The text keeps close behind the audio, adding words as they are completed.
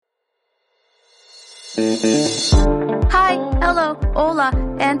Hi, hello, hola,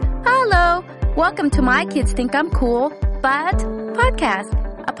 and hello. Welcome to My Kids Think I'm Cool, but podcast.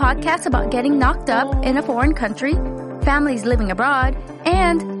 A podcast about getting knocked up in a foreign country, families living abroad,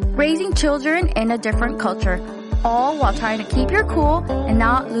 and raising children in a different culture. All while trying to keep your cool and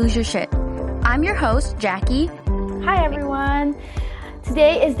not lose your shit. I'm your host, Jackie. Hi, everyone.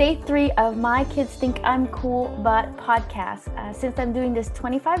 Today is day 3 of My Kids Think I'm Cool But podcast. Since I'm doing this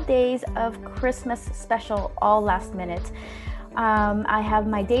 25 days of Christmas special all last minute, I have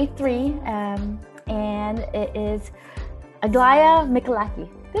my day 3 and it is Aglaya Mikulaki.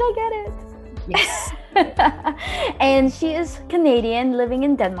 Did I get it? Yes. And she is Canadian living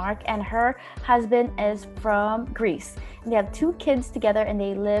in Denmark, and her husband is from Greece. They have 2 kids together and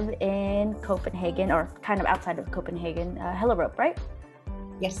they live in Copenhagen, or kind of outside of Copenhagen, Hellerup, right?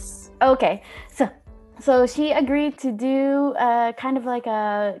 Yes. Okay, so she agreed to do kind of like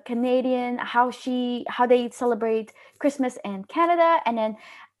a Canadian how they celebrate Christmas in Canada, and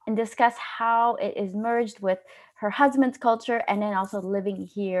discuss how it is merged with her husband's culture, and then also living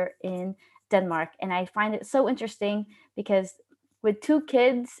here in Denmark. And I find it so interesting because with 2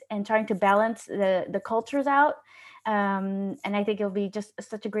 kids and trying to balance the cultures out. And I think it'll be just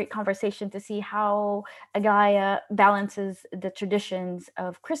such a great conversation to see how Aglaya balances the traditions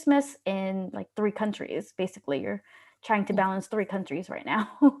of Christmas in like 3 countries. Basically, you're trying to balance 3 countries right now.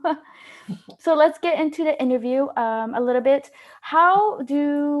 So let's get into the interview a little bit. How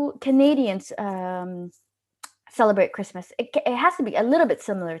do Canadians celebrate Christmas? It has to be a little bit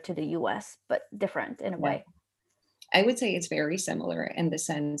similar to the US, but different in a way. I would say it's very similar in the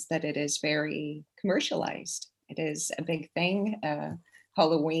sense that it is very commercialized. It is a big thing.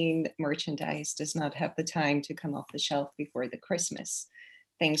 Halloween merchandise does not have the time to come off the shelf before the Christmas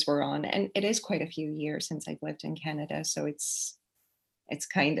things were on. And it is quite a few years since I've lived in Canada. So it's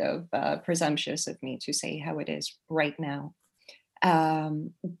kind of presumptuous of me to say how it is right now.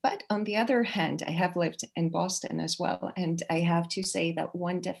 But on the other hand, I have lived in Boston as well. And I have to say that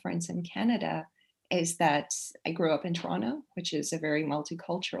one difference in Canada is that I grew up in Toronto, which is a very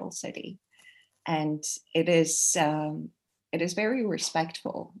multicultural city. And it is very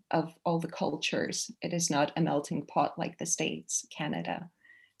respectful of all the cultures. It is not a melting pot like the States, Canada.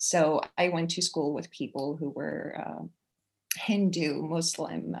 So I went to school with people who were Hindu,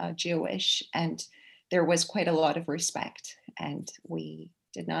 Muslim, Jewish, and there was quite a lot of respect. And we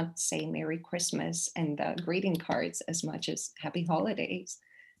did not say Merry Christmas in the greeting cards as much as Happy Holidays,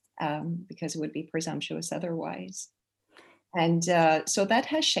 because it would be presumptuous otherwise. And so that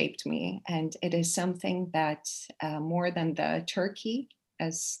has shaped me. And it is something that more than the turkey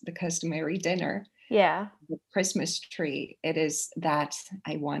as the customary dinner, the Christmas tree, it is that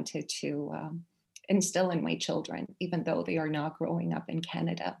I wanted to instill in my children, even though they are not growing up in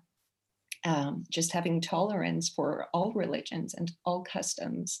Canada. Just having tolerance for all religions and all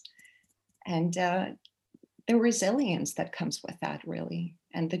customs, and the resilience that comes with that, really,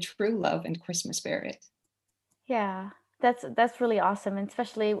 and the true love and Christmas spirit. Yeah, that's really awesome. And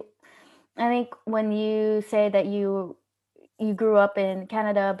especially, I think when you say that you grew up in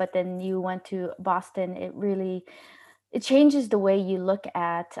Canada, but then you went to Boston, it changes the way you look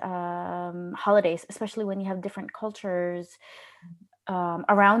at holidays, especially when you have different cultures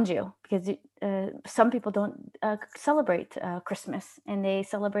around you, because some people don't celebrate Christmas, and they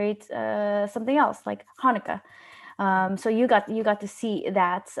celebrate something else like Hanukkah. So you got to see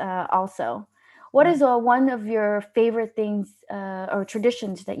that also. What is one of your favorite things or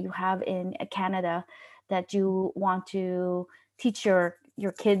traditions that you have in Canada that you want to teach your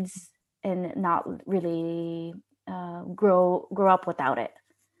kids and not really grow up without it?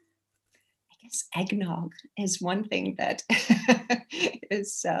 I guess eggnog is one thing that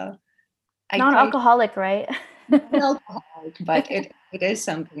is non-alcoholic, right? Non-alcoholic, but it is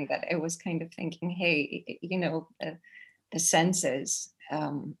something that I was kind of thinking, hey, the senses,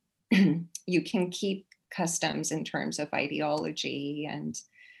 you can keep customs in terms of ideology and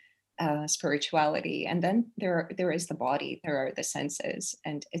spirituality, and then there is the body, there are the senses,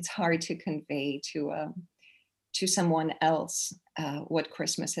 and it's hard to convey to someone else what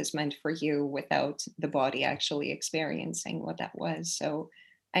Christmas has meant for you without the body actually experiencing what that was. So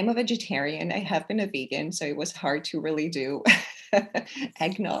I'm a vegetarian. I have been a vegan, so it was hard to really do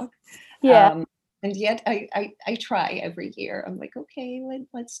eggnog. Yeah. And yet I try every year. I'm like, okay,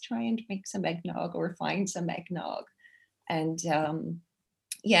 let's try and make some eggnog or find some eggnog. And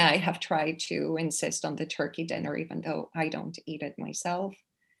I have tried to insist on the turkey dinner, even though I don't eat it myself.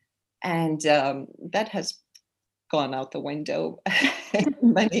 And that has gone out the window in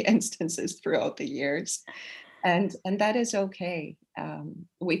many instances throughout the years. And that is okay.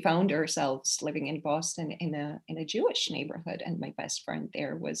 we found ourselves living in Boston in a Jewish neighborhood, and my best friend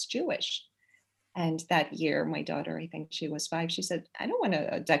there was Jewish. And that year, my daughter, I think she was 5, she said, "I don't want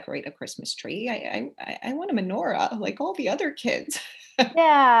to decorate a Christmas tree. I want a menorah like all the other kids."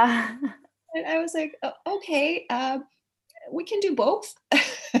 Yeah. And I was like, Okay, we can do both."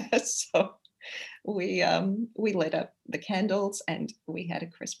 So we lit up the candles and we had a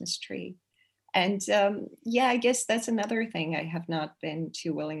Christmas tree. And yeah, I guess that's another thing. I have not been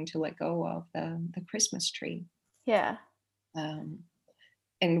too willing to let go of the Christmas tree. Yeah. Um,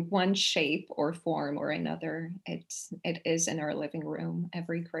 in one shape or form or another, it is in our living room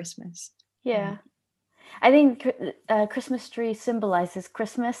every Christmas. Yeah. I think Christmas tree symbolizes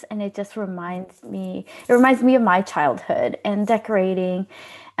Christmas, and it just it reminds me of my childhood and decorating,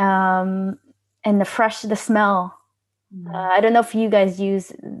 and the smell. I don't know if you guys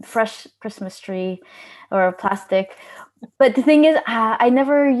use fresh Christmas tree or plastic, but the thing is, I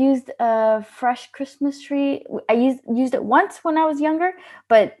never used a fresh Christmas tree. I used it once when I was younger,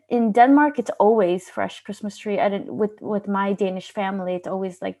 but in Denmark, it's always fresh Christmas tree. I didn't with my Danish family, it's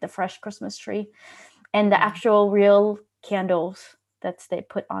always like the fresh Christmas tree and the actual real candles that they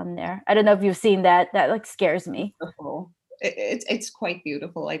put on there. I don't know if you've seen that. That like scares me. Beautiful. It's quite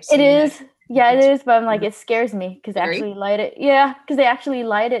beautiful. I've It seen is. it. Yeah, it It's is, but I'm like, it scares me because they scary. actually light it. Yeah, because they actually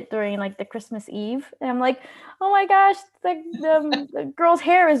light it during like the Christmas Eve, and I'm like, oh my gosh, the girl's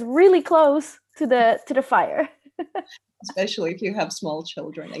hair is really close to the fire. Especially if you have small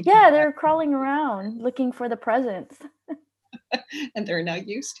children. Yeah, they're crawling around looking for the presents. And they're not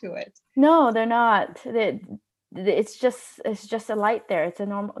used to it. No, they're not. It's just a light there. It's a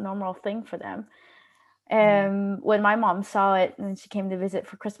normal thing for them. When my mom saw it and she came to visit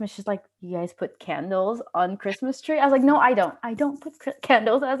for Christmas, she's like, "You guys put candles on Christmas tree?" I was like, "No, I don't. I don't put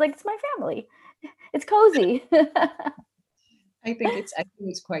candles." I was like, "It's my family. It's cozy." I think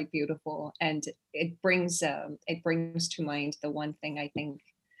it's quite beautiful, and it brings to mind the one thing I think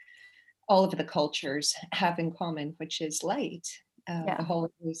all of the cultures have in common, which is light. Yeah. The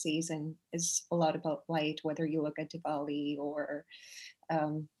holiday season is a lot about light, whether you look at Diwali or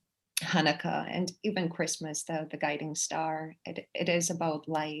Hanukkah, and even Christmas, the guiding star. It is about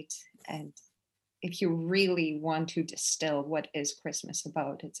light. And if you really want to distill what is Christmas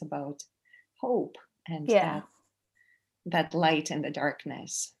about, it's about hope and Yeah. that light in the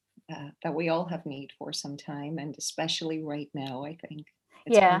darkness that we all have need for some time, and especially right now, I think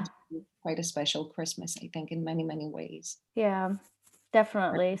it's Yeah. going to be quite a special Christmas, I think, in many, many ways. Yeah.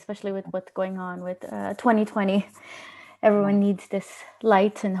 Definitely, especially with what's going on with 2020. Everyone needs this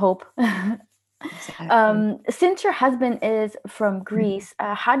light and hope. Exactly. Since your husband is from Greece,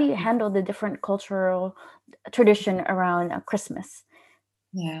 how do you handle the different cultural tradition around Christmas?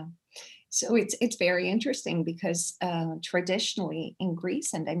 Yeah. So it's very interesting because traditionally in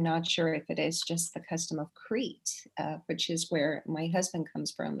Greece, and I'm not sure if it is just the custom of Crete, which is where my husband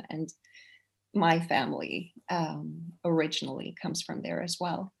comes from, and my family originally comes from there as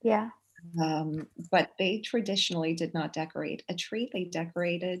well. Yeah. But they traditionally did not decorate a tree; they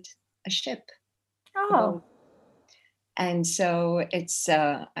decorated a ship, a Oh, boat. And so it's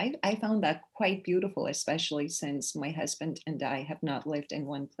I found that quite beautiful, especially since my husband and I have not lived in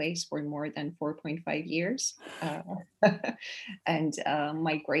one place for more than 4.5 years. uh, and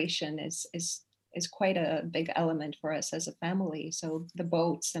migration is quite a big element for us as a family. So the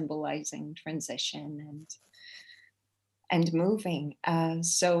boat symbolizing transition and moving.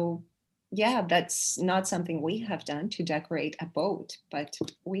 So yeah, that's not something we have done to decorate a boat, but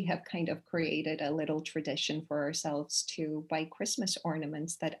we have kind of created a little tradition for ourselves to buy Christmas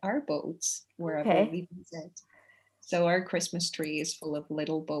ornaments that are boats wherever okay. we visit. So our Christmas tree is full of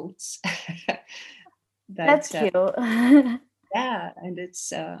little boats. That's that cute. Yeah, and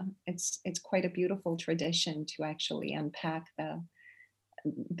it's quite a beautiful tradition to actually unpack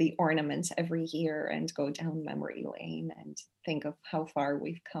the ornaments every year and go down memory lane and think of how far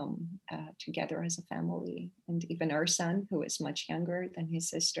we've come together as a family. And even our son, who is much younger than his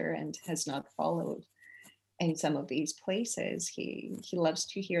sister and has not followed in some of these places, he loves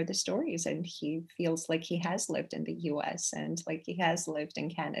to hear the stories, and he feels like he has lived in the US and like he has lived in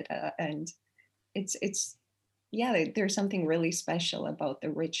Canada. And it's yeah, there's something really special about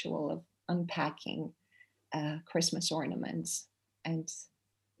the ritual of unpacking Christmas ornaments and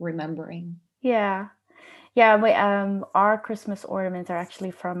remembering. Yeah. Yeah, our Christmas ornaments are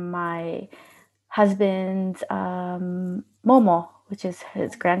actually from my husband's Momo, which is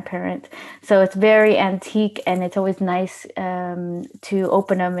his grandparent. So it's very antique, and it's always nice to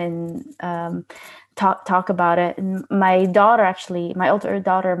open them and talk about it. And my older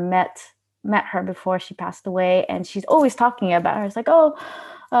daughter met met her before she passed away, and she's always talking about her. It's like, oh,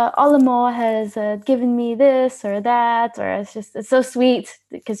 Alamo has given me this or that, or it's so sweet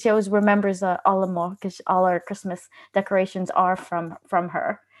because she always remembers Alamo because all our Christmas decorations are from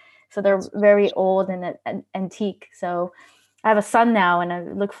her. So they're very old and antique. So I have a son now, and I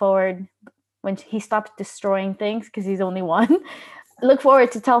look forward when he stops destroying things because he's only one. Look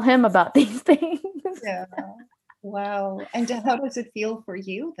forward to tell him about these things. Yeah. Wow. And how does it feel for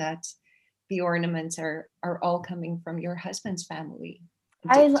you that the ornaments are all coming from your husband's family?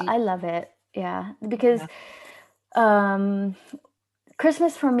 I love it. Yeah, because Yeah. um,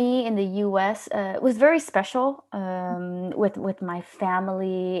 Christmas for me in the U.S. Was very special with my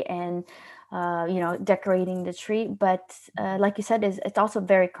family and decorating the tree. But like you said, it's also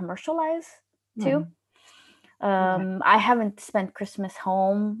very commercialized too. Mhm. Yeah. I haven't spent Christmas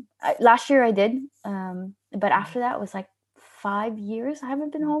home. Last year I did, but Mhm. after that was like 5 years I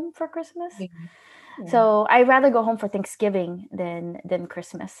haven't been home for Christmas. Yeah. Yeah. So I rather go home for Thanksgiving than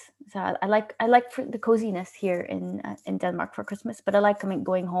Christmas. So I like the coziness here in Denmark for Christmas, but I like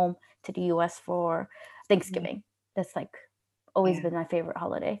going home to the U.S. for Yeah. Thanksgiving. That's like always Yeah. been my favorite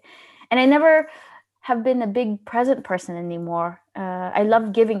holiday, and I never have been a big present person anymore. I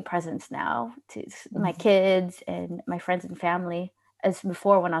love giving presents now to my Mhm. kids and my friends and family. As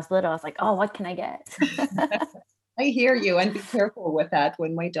before, when I was little, I was like, "Oh, what can I get?" I hear you, and be careful with that.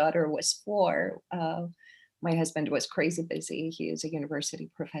 When my daughter was 4, my husband was crazy busy. He is a university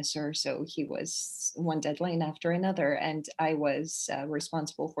professor, so he was one deadline after another, and I was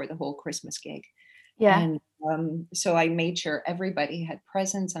responsible for the whole Christmas gig. Yeah. And so I made sure everybody had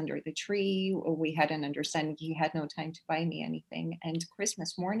presents under the tree. We had an understanding he had no time to buy me anything. And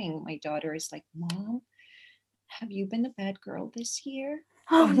Christmas morning, my daughter is like, "Mom, have you been a bad girl this year?"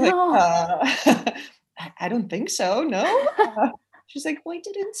 Oh I'm like, no. I don't think so. No. She's like, "Why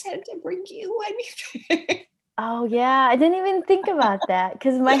didn't Santa bring you anything?" Oh yeah, I didn't even think about that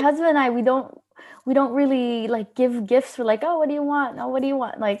because my husband and I we don't really like give gifts for like, oh, what do you want? Oh, what do you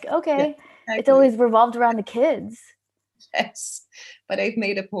want? Like, Yeah, okay, it's exactly. always revolved around the kids. Yes. But I've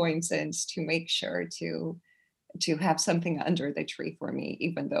made a point since to make sure to have something under the tree for me,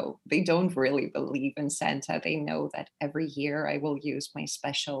 even though they don't really believe in Santa. They know that every year I will use my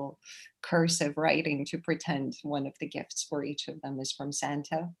special cursive writing to pretend one of the gifts for each of them is from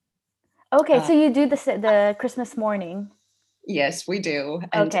Santa. Okay, Uh, so you do the Christmas morning. yes, we do.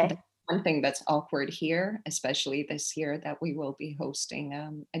 And the Okay. one thing that's awkward here, especially this year, that we will be hosting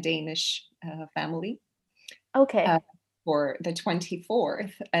a Danish family uh, Okay. for the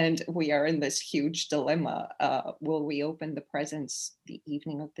 24th, and we are in this huge dilemma. Will we open the presents the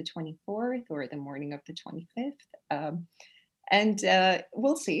evening of the 24th or the morning of the 25th? And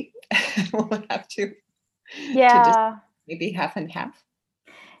we'll see. We'll have to just Yeah. maybe half and half.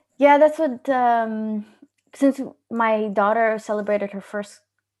 Yeah, that's what since my daughter celebrated her first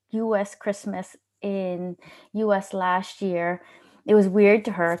US Christmas in US last year, it was weird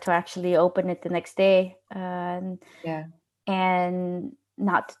to her to actually open it the next day. Yeah. And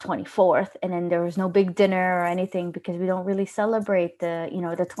not the 24th, and then there was no big dinner or anything because we don't really celebrate the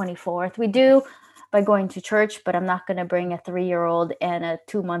 24th. We do by going to church, but I'm not going to bring a 3-year-old and a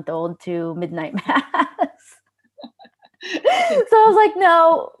 2-month-old to midnight mass. So I was like,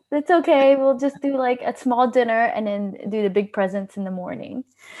 no, it's okay, we'll just do like a small dinner and then do the big presents in the morning.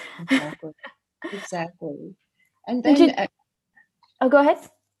 Exactly. Exactly. And Did then you Oh, go ahead.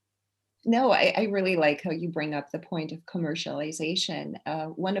 no, I really like how you bring up the point of commercialization.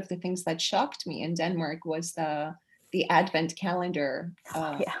 One of the things that shocked me in Denmark was the advent calendar.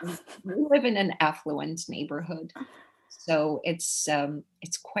 Oh, yeah. We live in an affluent neighborhood, so it's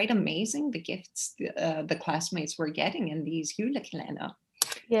quite amazing the gifts the classmates were getting in these julekalender.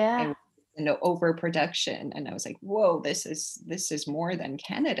 It Yeah. was, overproduction, and I was like, "Whoa, this is more than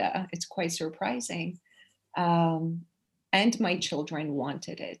Canada." It's quite surprising. Um, and my children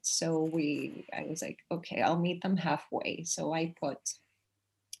wanted it, so I was like, okay, I'll meet them halfway. So I put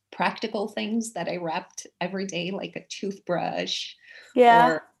practical things that I wrapped every day, like a toothbrush Yeah.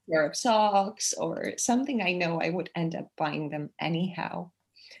 or a pair of socks or something I know I would end up buying them anyhow.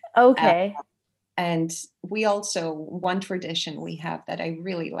 Uh, Okay. and we also, one tradition we have that I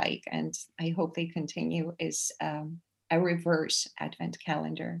really like, and I hope they continue, is a reverse advent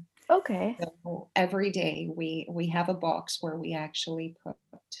calendar. Okay. So every day we have a box where we actually put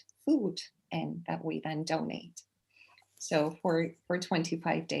food in that we then donate. So for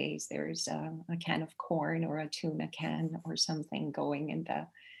 25 days, there's a can of corn or a tuna can or something going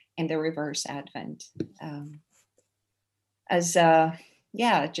in the reverse advent, as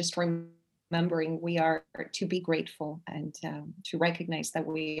yeah, just remembering we are to be grateful and to recognize that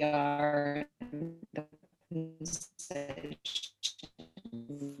we are in the position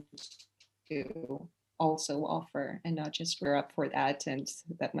to also offer and not just we're up for that, and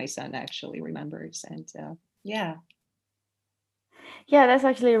that my son actually remembers. And yeah. Yeah, that's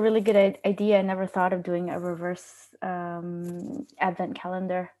actually a really good idea. I never thought of doing a reverse advent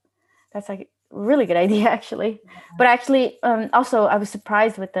calendar. That's like a really good idea, actually. But actually, also, I was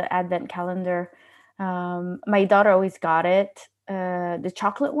surprised with the advent calendar. My daughter always got it, the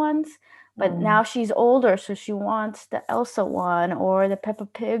chocolate ones, but now she's older, so she wants the Elsa one or the Peppa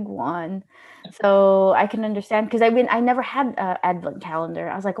Pig one. So I can understand, because I never had an advent calendar.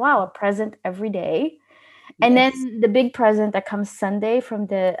 I was like, wow, a present every day. And Yes. then the big present that comes Sunday from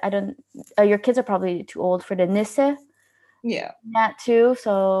your kids are probably too old for the Nisse. Yeah. That too.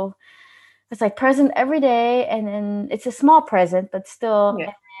 So it's like present every day, and then it's a small present, but still.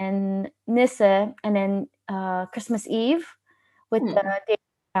 Yeah. And Nisse, and then Christmas Eve with the David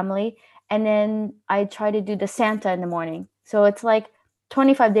family, and then I try to do the Santa in the morning. So it's like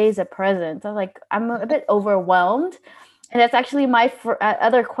 25 days of presents. I'm a bit overwhelmed, and that's actually my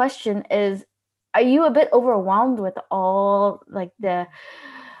other question is, are you a bit overwhelmed with all like the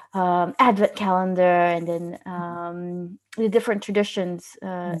advent calendar, and then the different traditions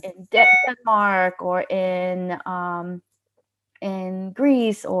in Denmark or in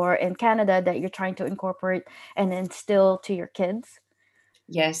Greece or in Canada that you're trying to incorporate and instill to your kids?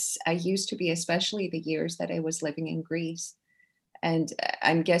 Yes, I used to be, especially the years that I was living in Greece. And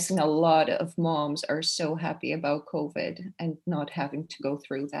I'm guessing a lot of moms are so happy about COVID and not having to go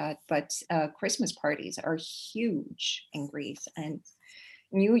through that. But Christmas parties are huge in Greece, and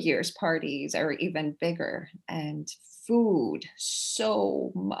New Year's parties are even bigger. And food,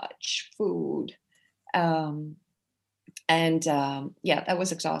 so much food. Yeah, that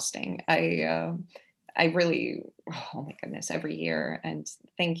was exhausting. I really, oh my goodness, every year, and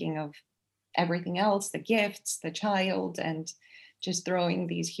thinking of everything else, the gifts, the child, and just throwing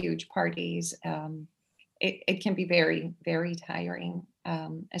these huge parties. It can be very, very tiring,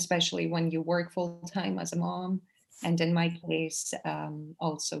 especially when you work full time as a mom, and in my case,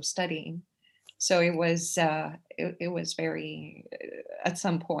 also studying. So it was very, at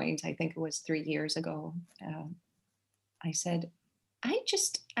some point, I think it was 3 years ago, I said,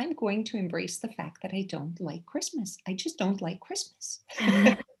 I'm going to embrace the fact that I don't like Christmas. I just don't like Christmas.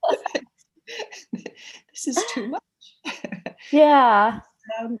 This is too much. Yeah.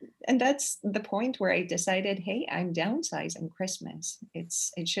 And that's the point where I decided, hey, I'm downsizing Christmas.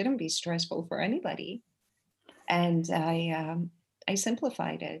 It shouldn't be stressful for anybody. And I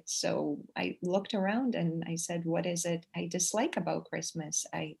simplified it. So I looked around and I said, what is it I dislike about Christmas?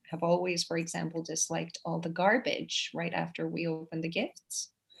 I have always, for example, disliked all the garbage right after we open the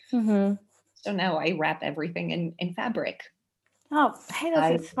gifts. Mm-hmm. So now I wrap everything in fabric. Oh, hey,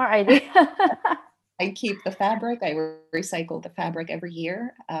 that's a smart idea. I keep the fabric. I recycle the fabric every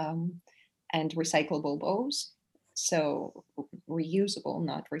year, and recyclable bows. So reusable,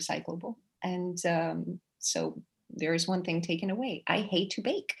 not recyclable. And so there is one thing taken away. I hate to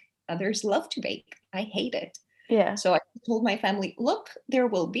bake. Others love to bake. I hate it. Yeah. So I told my family, look, there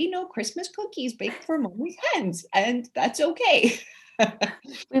will be no Christmas cookies baked for mommy's hands, and that's okay.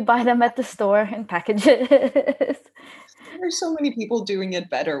 We buy them at the store in packages. There's so many people doing it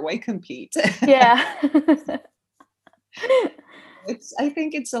better. Why compete? Yeah. I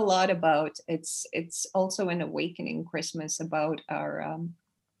think it's a lot about it's also an awakening Christmas about our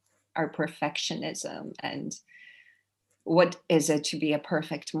perfectionism, and what is it to be a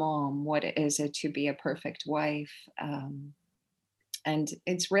perfect mom? What is it to be a perfect wife? And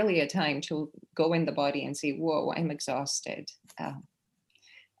it's really a time to go in the body and say, whoa, I'm exhausted.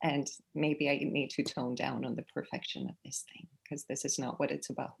 And maybe I need to tone down on the perfection of this thing, because this is not what it's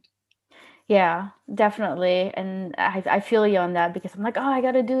about. Yeah, definitely. And I feel you on that, because I'm like, oh, I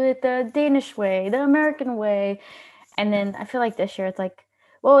got to do it the Danish way, the American way. And then I feel like this year it's like,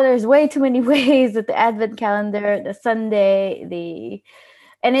 well, there's way too many ways with the advent calendar, the Sunday,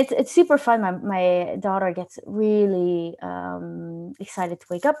 and it's super fun. My daughter gets really excited to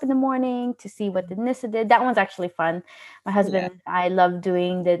wake up in the morning to see what the Nissa did. That one's actually fun. My husband and I love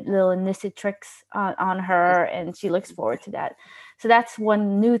doing the little Nissa tricks on her, and she looks forward to that. So that's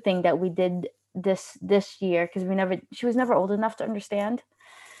one new thing that we did this year, because she was never old enough to understand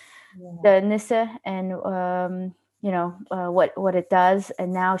the Nissa and what it does,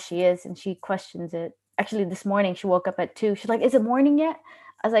 and now she is, and she questions it. Actually, this morning she woke up at 2:00. She's like, "Is it morning yet?"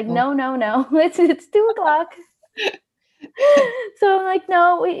 I was like, "No, it's 2:00." So I'm like,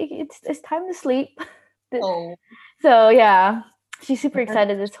 "No, it's time to sleep." Oh. So yeah, She's super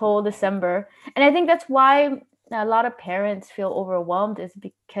excited this whole December. And I think that's why a lot of parents feel overwhelmed, is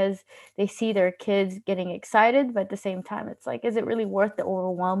because they see their kids getting excited, but at the same time, it's like, is it really worth the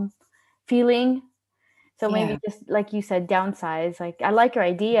overwhelm feeling? So maybe Yeah, just like you said, downsize. Like, I like your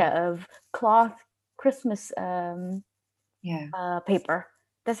idea of cloth Christmas yeah, paper.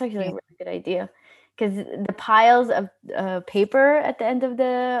 That's actually a yeah, really good idea. Because the piles of paper at the end of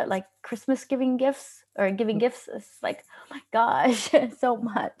the like Christmas giving gifts or giving gifts is like, oh my gosh, so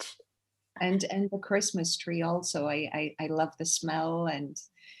much. and the Christmas tree also. I love the smell and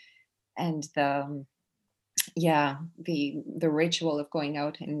the yeah, the ritual of going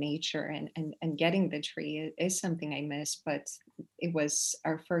out in nature and getting the tree is something I miss. But it was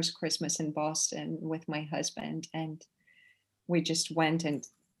our first Christmas in Boston with my husband, and we just went and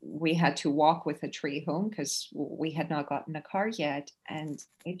we had to walk with a tree home because we had not gotten a car yet, and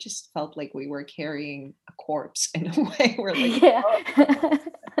it just felt like we were carrying a corpse in a way. We're like, Yeah.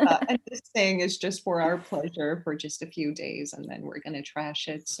 "Oh," and this thing is just for our pleasure for just a few days, and then we're going to trash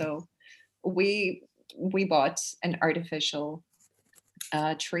it. So we we bought an artificial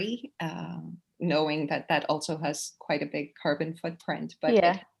tree, knowing that that also has quite a big carbon footprint, but it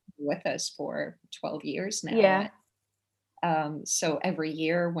Yeah. has been with us for 12 years now. Yeah. So every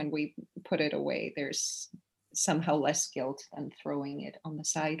year when we put it away, there's somehow less guilt than throwing it on the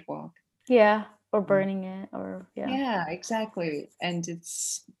sidewalk. Yeah. Or Mm. burning it, or yeah. Yeah, exactly. And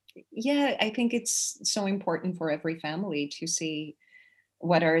yeah, I think it's so important for every family to see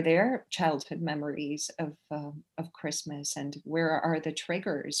what are their childhood memories of Christmas, and where are the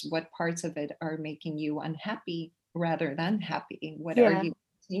triggers? What parts of it are making you unhappy rather than happy? What are Yeah. you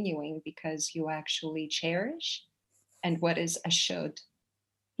continuing because you actually cherish? And what is a should?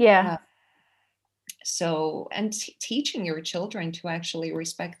 Yeah. Uh, so, and teaching your children to actually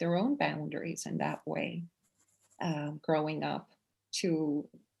respect their own boundaries in that way, growing up, to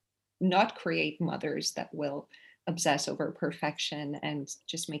not create mothers that will obsess over perfection and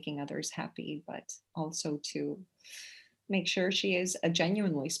just making others happy, but also to make sure she is a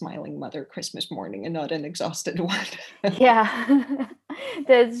genuinely smiling mother Christmas morning and not an exhausted one. Yeah.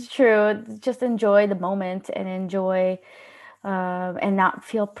 That's true. Just enjoy the moment and enjoy and not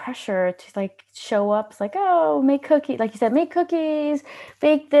feel pressure to like show up. It's like, oh, make cookies, like you said, make cookies,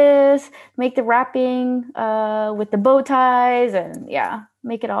 bake this, make the wrapping with the bow ties, and yeah,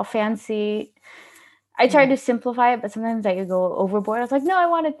 make it all fancy. I try Yeah, to simplify it, but sometimes I go overboard. I was like, no, I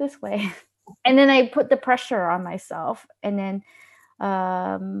want it this way. And then I put the pressure on myself, and then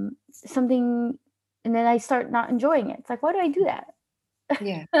something, and then I start not enjoying it. It's like, why do I do that?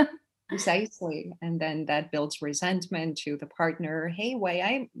 yeah, precisely. And then that builds resentment to the partner. Hey,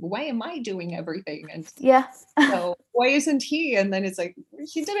 why am I doing everything? And Yeah. so why isn't he? And then it's like,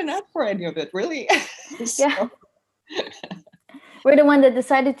 he didn't ask for any of it, really. Yeah. So We're the one that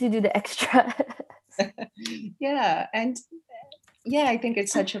decided to do the extra. yeah, and yeah, I think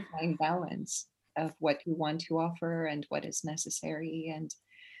it's such a fine balance of what you want to offer and what is necessary, and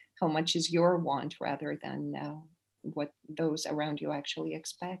how much is your want rather than what those around you actually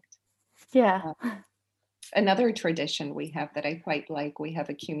expect. Yeah. Uh, Another tradition we have that I quite like, we have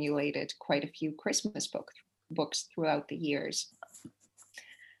accumulated quite a few Christmas books throughout the years.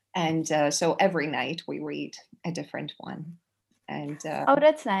 And so every night we read a different one. And Oh,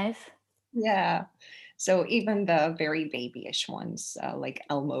 that's nice. yeah. So even the very babyish ones, like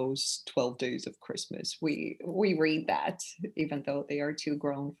Elmo's 12 Days of Christmas, we read that, even though they are too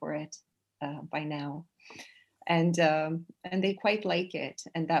grown for it by now, and they quite like it.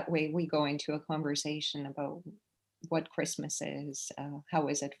 And that way, we go into a conversation about what Christmas is. How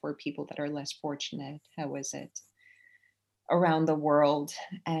is it for people that are less fortunate? How is it around the world?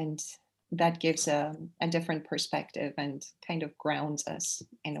 And that gives a different perspective and kind of grounds us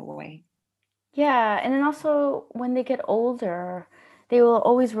in a way. Yeah, and then also when they get older, they will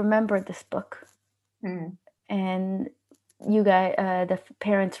always remember this book, Mm. and you guys,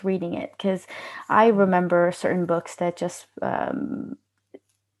 parents reading it, because I remember certain books that just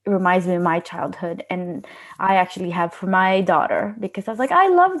it reminds me of my childhood, and I actually have for my daughter, because I was like, I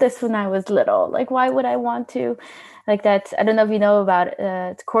love this when I was little. Like, why would I want to? Like that. I don't know if you know about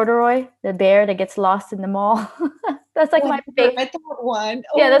it's Corduroy, the bear that gets lost in the mall. That's like Oh, I've my never favorite. read that one.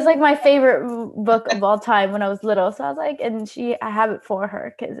 Yeah, that's Oh, like my favorite book of all time when I was little. So I was like, and I have it for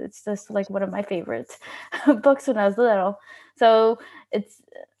her because it's just like one of my favorite books when I was little. So it's,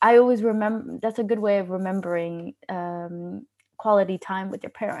 I always remember, that's a good way of remembering quality time with your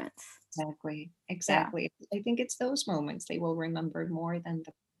parents. exactly, Yeah. exactly. I think it's those moments they will remember more than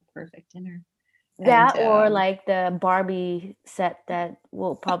the perfect dinner. That And or like the Barbie set that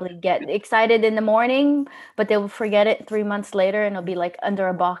will probably get excited in the morning, but they will forget it 3 months later and it'll be like under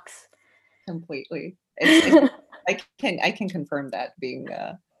a box. completely. It's I can confirm that being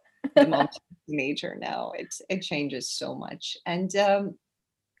the mom to a teenager now. It changes so much. And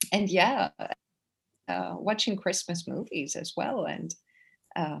yeah, watching Christmas movies as well. And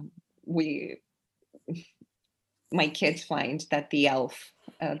um, we my kids find that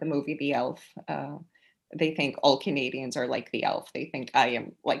the movie The Elf, they think all Canadians are like the elf. They think I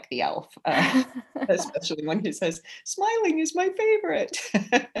am like the elf, especially when he says, "Smiling is my favorite."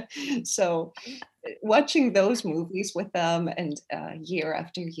 So, watching those movies with them and year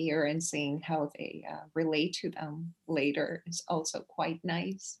after year and seeing how they relate to them later is also quite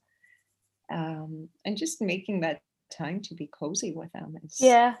nice. And just making that time to be cozy with them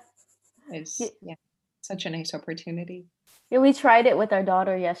Yeah. is yeah, such a nice opportunity. Yeah, we tried it with our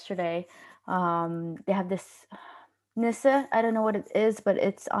daughter yesterday. They have this Nissa. I don't know what it is, but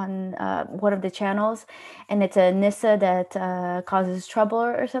it's on one of the channels, and it's a Nissa that causes trouble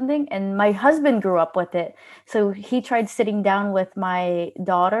or something. And my husband grew up with it, so he tried sitting down with my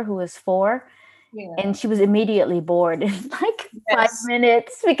daughter, who was 4, Yeah. and she was immediately bored in like 5 Yes.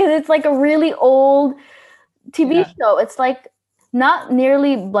 minutes because it's like a really old TV Yeah. show. It's like not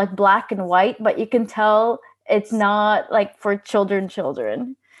nearly like black and white, but you can tell it's not like for children.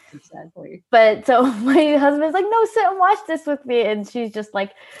 Exactly. But so my husband's like, no, sit and watch this with me. And she's just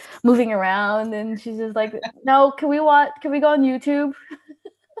like moving around and she's just like, no, can we go on YouTube?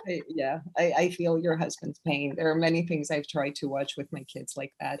 I feel your husband's pain. There are many things I've tried to watch with my kids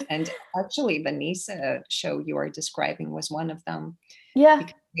like that. And actually, the Nisa show you are describing was one of them Yeah.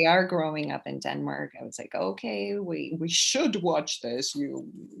 because they are growing up in Denmark. I was like, okay, we should watch this.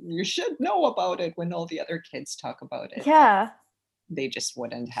 You should know about it when all the other kids talk about it. But Yeah. they just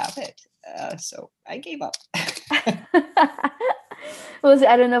wouldn't have it. So I gave up. Well,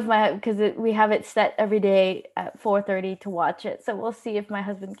 I don't know if because we have it set every day at 4:30 to watch it. So we'll see if my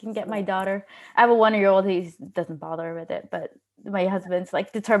husband can get my daughter. I have a 1-year-old. He doesn't bother with it, but my husband's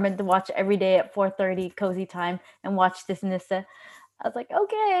like determined to watch every day at 4:30 cozy time and watch this Nissa. I was like,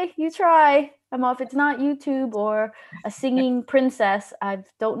 okay, you try. I'm off. It's not YouTube or a singing princess. I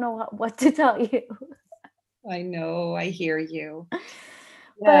don't know what to tell you. I know, I hear you.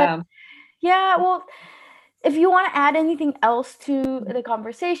 But Yeah. yeah, well, if you want to add anything else to the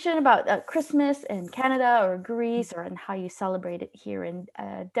conversation about Christmas in Canada or Greece or in how you celebrate it here in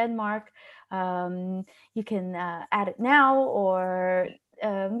Denmark, you can add it now or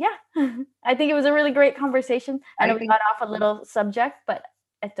yeah. I think it was a really great conversation. I know I we think got off a little subject, but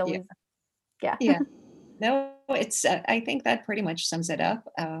it's yeah. always, yeah. Yeah. No, it's I think that pretty much sums it up.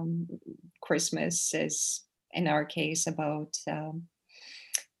 Christmas is, in our case, about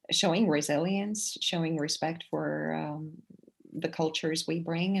showing resilience, showing respect for the cultures we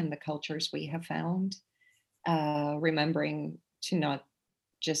bring and the cultures we have found, remembering to not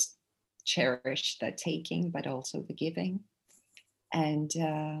just cherish the taking, but also the giving. And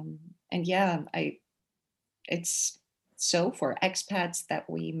yeah, it's so for expats that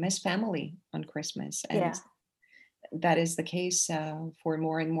we miss family on Christmas, and Yeah. that is the case for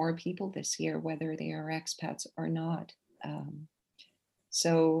more and more people this year, whether they are expats or not.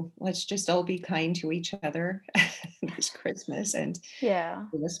 So let's just all be kind to each other this Christmas and Yeah.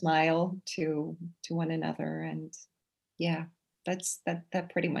 give a smile to one another. And yeah, that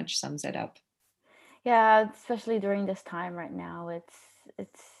pretty much sums it up. Yeah, especially during this time right now,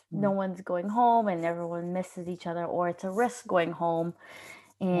 it's no Mm. one's going home and everyone misses each other, or it's a risk going home,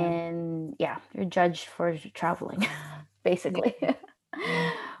 Yeah, and yeah, you're judged for traveling, yeah, basically. yeah.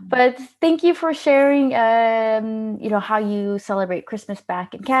 But thank you for sharing, how you celebrate Christmas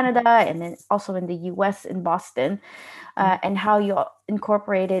back in Canada and then also in the U.S. in Boston, Mm. and how you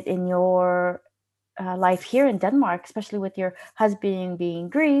incorporate it in your life here in Denmark, especially with your husband being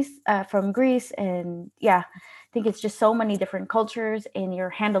from Greece, and yeah, I think it's just so many different cultures, and you're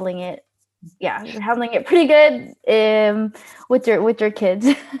handling it. Yeah, you're handling it pretty good with your kids.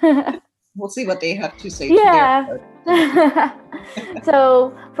 We'll see what they have to say to their Yeah. part.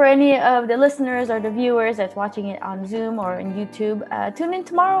 So for any of the listeners or the viewers that's watching it on Zoom or on YouTube, tune in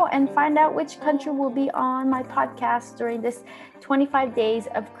tomorrow and find out which country will be on my podcast during this 25 days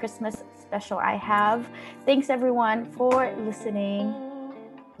of Christmas special I have. Thanks everyone for listening.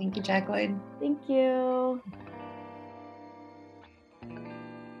 Thank you, Jacqueline. Thank you.